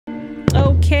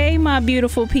Okay, my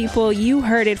beautiful people, you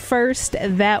heard it first.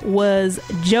 That was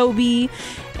Joby,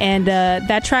 and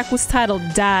that track was titled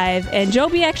Dive. And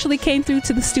Joby actually came through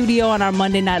to the studio on our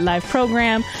Monday Night Live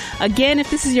program. Again,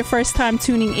 if this is your first time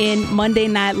tuning in, Monday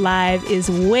Night Live is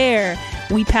where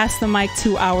we pass the mic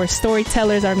to our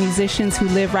storytellers, our musicians who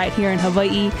live right here in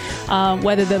Hawaii.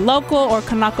 Whether they're local or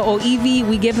Kanaka Oiwi,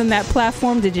 we give them that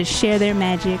platform to just share their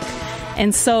magic.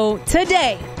 And so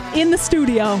today in the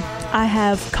studio, I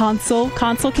have Consul.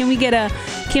 Consul, can we get a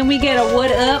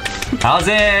what up? How's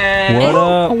it? What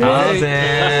up?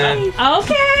 How's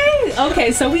it?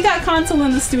 Okay. So we got Consul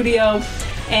in the studio,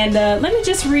 and let me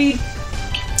just read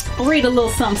a little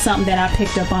something that I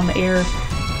picked up on the air.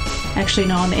 Actually,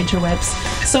 no, on the interwebs.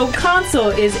 So Consul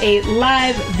is a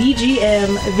live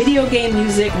VGM video game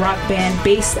music rock band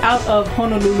based out of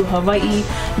Honolulu, Hawaii,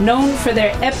 known for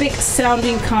their epic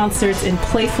sounding concerts and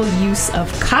playful use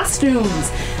of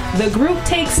costumes. The group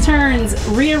takes turns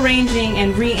rearranging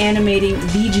and reanimating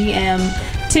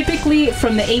VGM, typically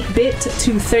from the 8-bit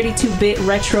to 32-bit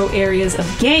retro areas of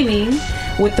gaming,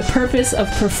 with the purpose of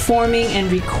performing and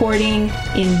recording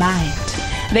in mind.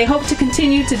 They hope to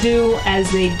continue to do as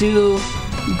they do,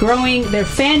 growing their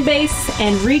fan base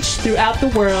and reach throughout the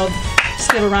world.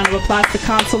 Just give a round of applause to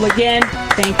Consul again.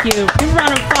 Thank you. Give a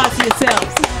round of applause to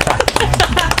yourselves.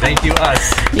 Thank you,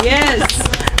 us.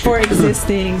 Yes, for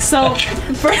existing. So,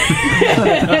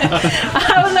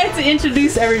 I would like to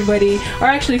introduce everybody, or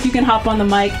actually, if you can hop on the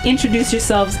mic, introduce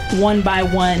yourselves one by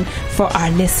one for our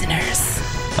listeners.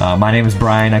 My name is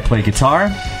Brian. I play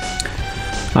guitar.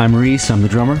 I'm Reese. I'm the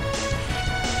drummer.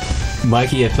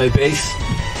 Mikey, I play bass.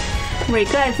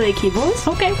 Rika, I play keyboards.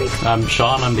 Okay, Rika. I'm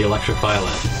Sean, I'm the electric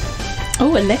violin.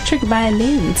 Oh, electric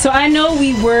violin. So I know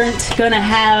we weren't going to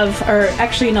have, or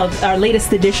actually, no, our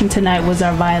latest edition tonight was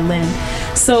our violin.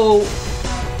 So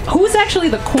who's actually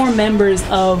the core members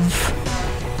of